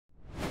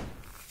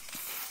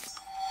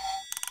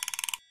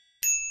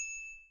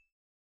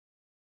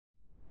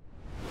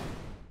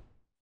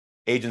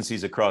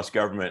agencies across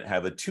government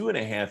have a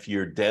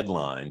 2.5-year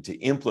deadline to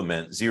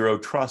implement zero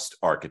trust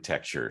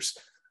architectures.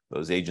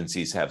 Those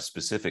agencies have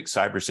specific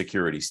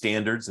cybersecurity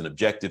standards and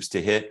objectives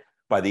to hit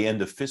by the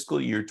end of fiscal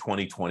year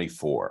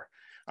 2024.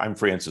 I'm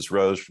Francis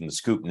Rose from the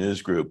Scoop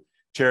News Group.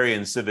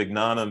 Chezian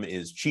Sivagnanam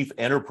is Chief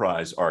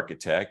Enterprise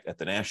Architect at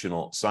the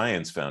National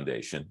Science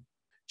Foundation.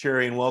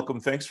 Chezian,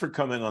 welcome. Thanks for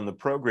coming on the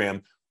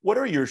program. What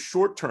are your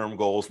short-term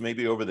goals,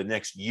 maybe over the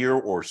next year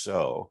or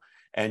so,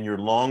 and your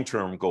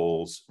long-term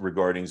goals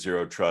regarding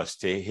zero trust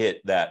to hit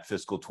that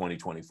fiscal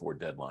 2024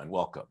 deadline?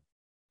 Welcome.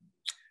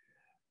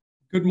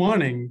 Good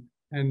morning.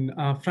 And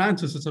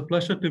Francis, it's a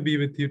pleasure to be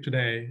with you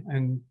today.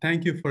 And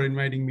thank you for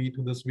inviting me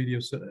to this video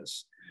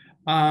series.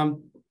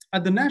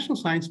 At the National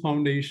Science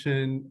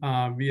Foundation,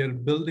 we are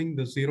building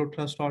the zero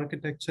trust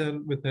architecture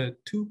with a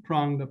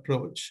two-pronged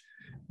approach.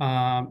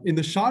 In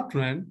the short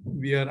run,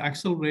 we are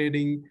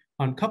accelerating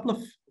on a couple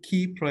of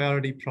key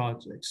priority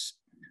projects.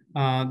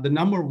 The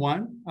number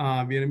one,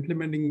 we are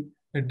implementing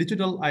a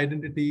digital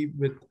identity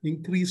with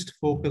increased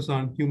focus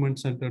on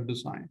human-centered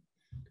design.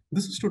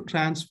 This is to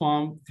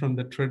transform from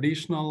the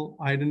traditional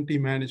identity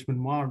management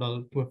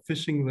model to a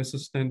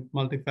phishing-resistant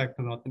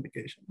multi-factor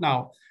authentication.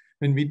 Now,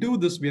 when we do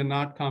this, we are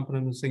not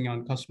compromising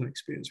on customer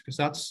experience because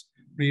that's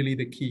really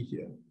the key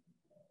here.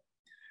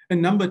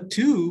 And number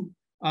two,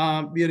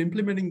 we are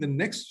implementing the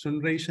next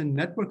generation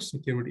network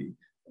security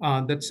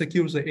that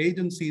secures the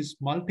agency's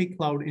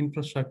multi-cloud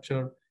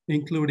infrastructure,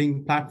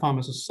 including platform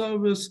as a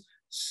service,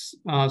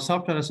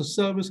 software as a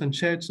service, and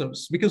shared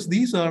service, because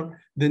these are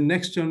the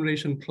next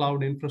generation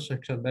cloud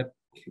infrastructure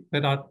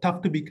that are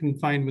tough to be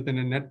confined within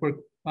a network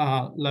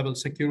level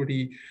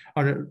security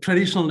or a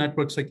traditional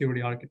network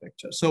security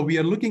architecture. So we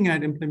are looking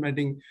at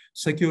implementing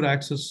secure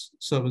access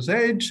service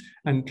edge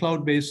and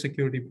cloud-based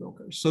security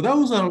brokers. So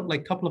those are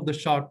like a couple of the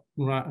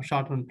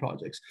short-run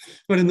projects.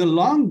 But in the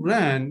long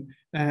run,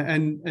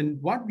 and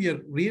what we are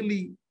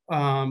really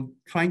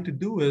trying to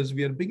do is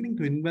we are beginning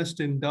to invest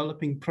in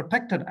developing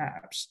protected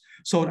apps.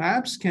 So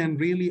apps can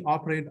really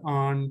operate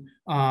on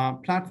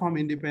platform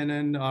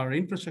independent or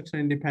infrastructure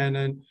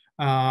independent,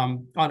 are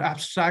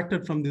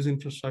abstracted from this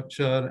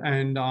infrastructure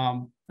and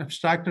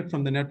abstracted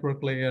from the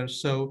network layer.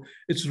 So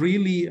it's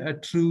really a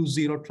true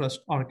zero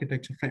trust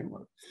architecture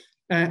framework.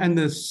 And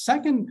the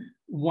second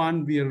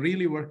one we are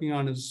really working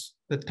on is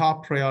the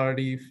top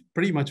priority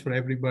pretty much for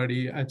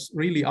everybody. It's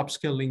really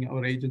upskilling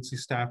our agency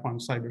staff on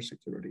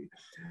cybersecurity.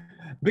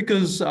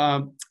 Because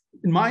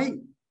in my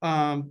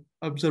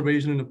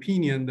observation and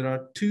opinion, there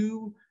are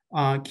two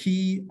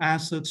key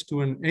assets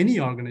to any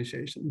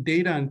organization,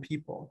 data and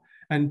people.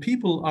 And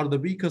people are the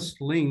weakest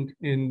link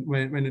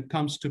when it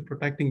comes to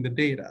protecting the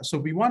data. So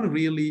we want to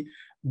really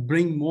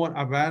bring more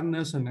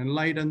awareness and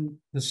enlighten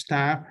the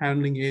staff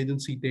handling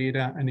agency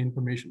data and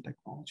information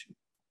technology.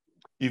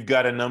 You've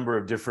got a number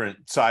of different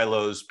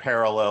silos,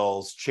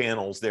 parallels,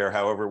 channels there,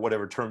 however,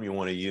 whatever term you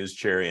want to use,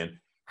 Chezian.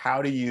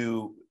 How do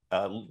you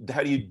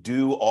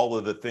do all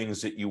of the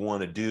things that you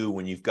want to do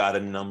when you've got a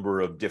number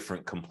of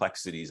different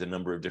complexities, a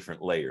number of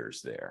different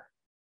layers there?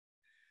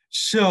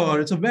 Sure,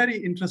 it's a very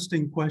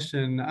interesting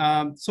question.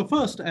 So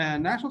first,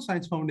 National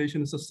Science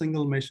Foundation is a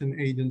single mission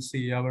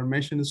agency. Our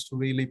mission is to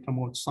really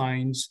promote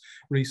science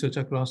research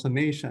across the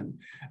nation.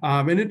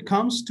 When it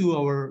comes to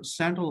our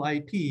central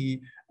IT,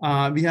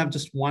 we have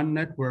just one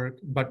network,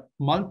 but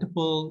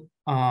multiple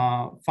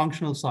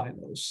functional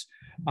silos.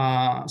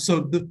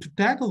 So to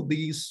tackle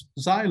these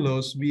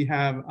silos, we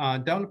have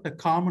developed a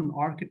common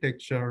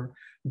architecture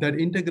that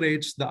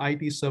integrates the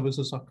IT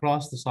services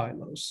across the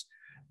silos.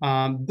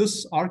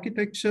 This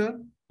architecture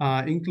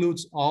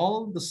includes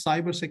all the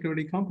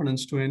cybersecurity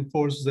components to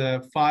enforce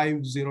the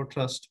 5 zero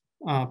trust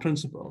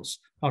principles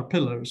or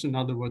pillars, in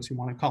other words, you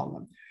want to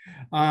call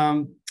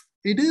them.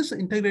 It is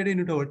integrated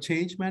into our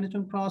change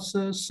management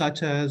process,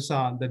 such as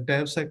the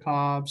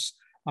DevSecOps,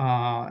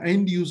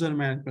 end user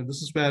management.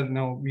 This is where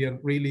we are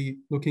really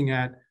looking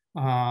at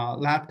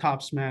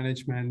laptops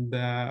management,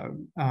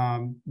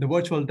 the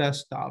virtual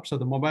desktops, so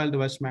the mobile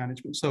device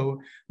management. So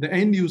the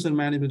end user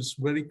management is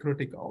very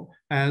critical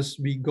as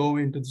we go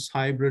into this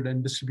hybrid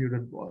and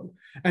distributed world.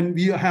 And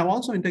we have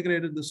also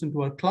integrated this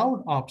into our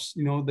cloud ops.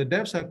 The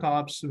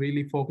DevSecOps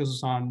really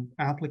focuses on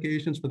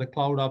applications, but the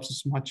cloud ops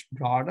is much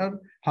broader,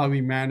 how we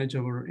manage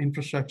our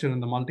infrastructure in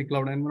the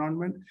multi-cloud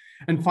environment.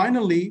 And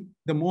finally,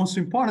 the most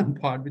important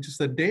part, which is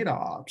the data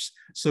ops.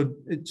 So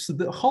it's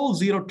the whole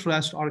zero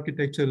trust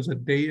architecture is a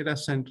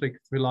data-centric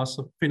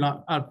philosophy,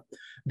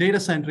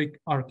 data-centric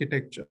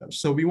architecture.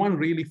 So we want to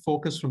really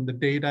focus from the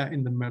data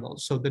in the middle.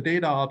 So the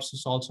data ops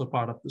is also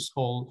part of this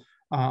whole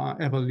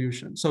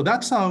evolution. So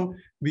that's how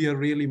we are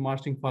really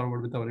marching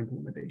forward with our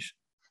implementation.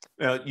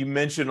 Now, you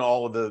mentioned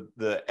all of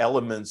the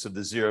elements of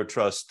the zero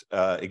trust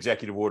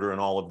executive order and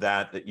all of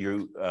that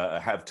you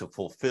have to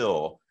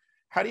fulfill.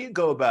 How do you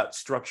go about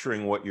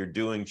structuring what you're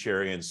doing,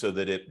 Chezian, so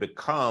that it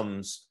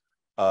becomes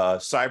a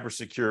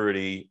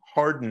cybersecurity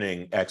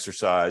hardening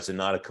exercise and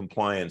not a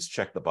compliance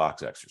check the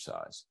box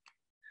exercise?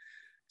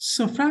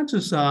 So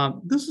Francis,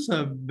 this is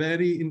a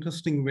very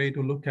interesting way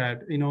to look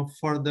at,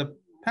 for the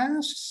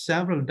past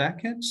several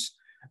decades,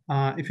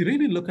 if you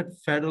really look at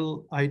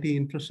federal IT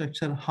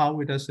infrastructure,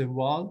 how it has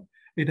evolved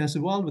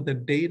with a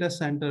data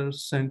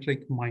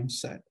center-centric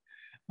mindset.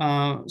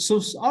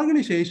 So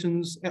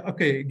organizations,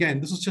 okay, again,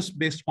 this is just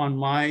based on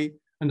my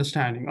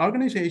understanding.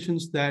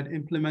 Organizations that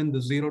implement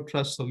the zero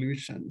trust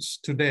solutions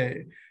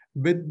today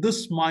with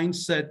this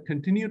mindset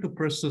continue to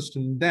persist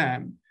in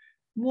them,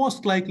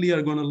 most likely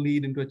are going to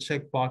lead into a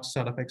checkbox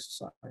set of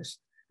exercise.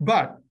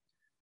 But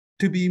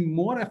to be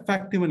more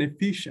effective and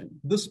efficient,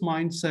 this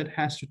mindset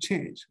has to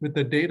change with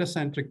the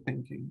data-centric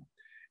thinking.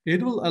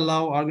 It will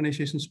allow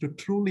organizations to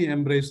truly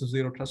embrace the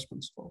zero trust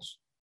principles.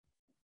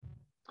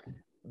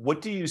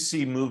 What do you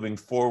see moving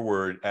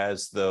forward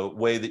as the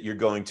way that you're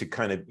going to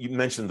kind of, you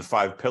mentioned the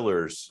 5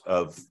 pillars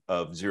of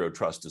zero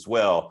trust as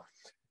well.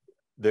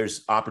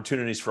 There's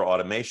opportunities for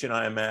automation,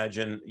 I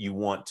imagine. You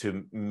want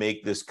to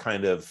make this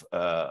kind of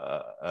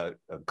a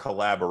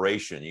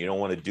collaboration. You don't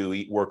want to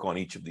do work on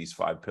each of these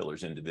 5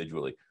 pillars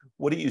individually.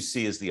 What do you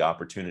see as the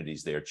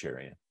opportunities there,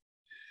 Chezian?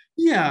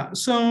 Yeah,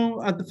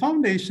 so at the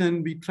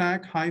foundation, we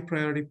track high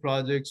priority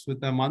projects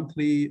with a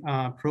monthly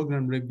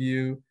program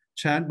review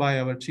chaired by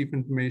our Chief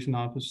Information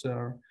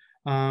Officer.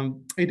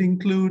 It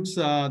includes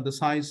the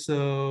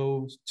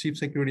CISO, Chief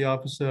Security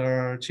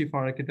Officer, Chief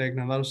Architect,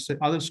 and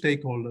other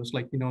stakeholders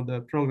like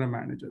the program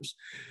managers.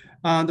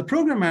 The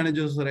program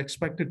managers are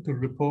expected to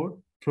report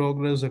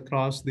progress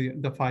across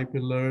the 5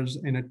 pillars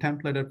in a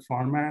templated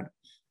format.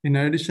 In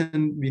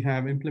addition, we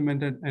have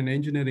implemented an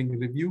engineering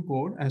review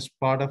board as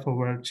part of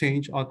our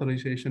change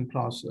authorization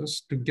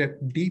process to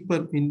get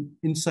deeper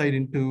insight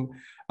into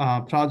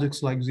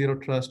projects like zero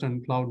trust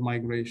and cloud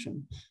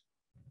migration.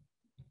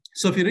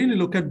 So if you really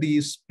look at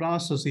these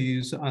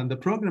processes, the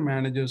program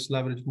managers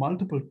leverage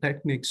multiple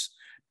techniques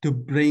to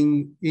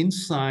bring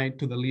insight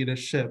to the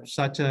leadership,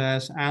 such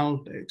as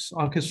analytics,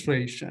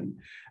 orchestration,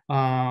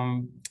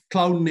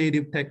 cloud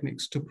native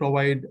techniques to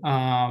provide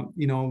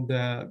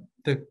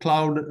the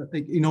cloud,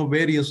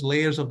 various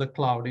layers of the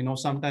cloud.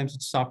 Sometimes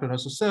it's software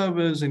as a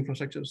service,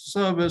 infrastructure as a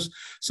service.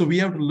 So we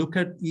have to look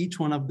at each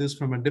one of this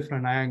from a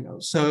different angle.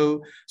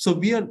 So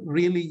we are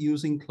really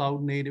using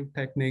cloud native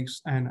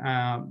techniques and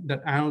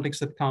that analytics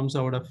that comes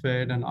out of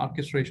it and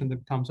orchestration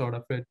that comes out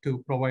of it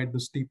to provide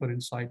this deeper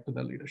insight to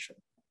the leadership.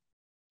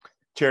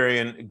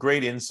 Chezian,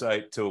 great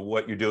insight to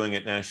what you're doing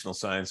at National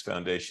Science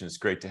Foundation. It's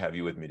great to have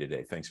you with me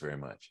today. Thanks very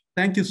much.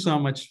 Thank you so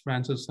much,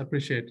 Francis. I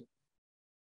appreciate it.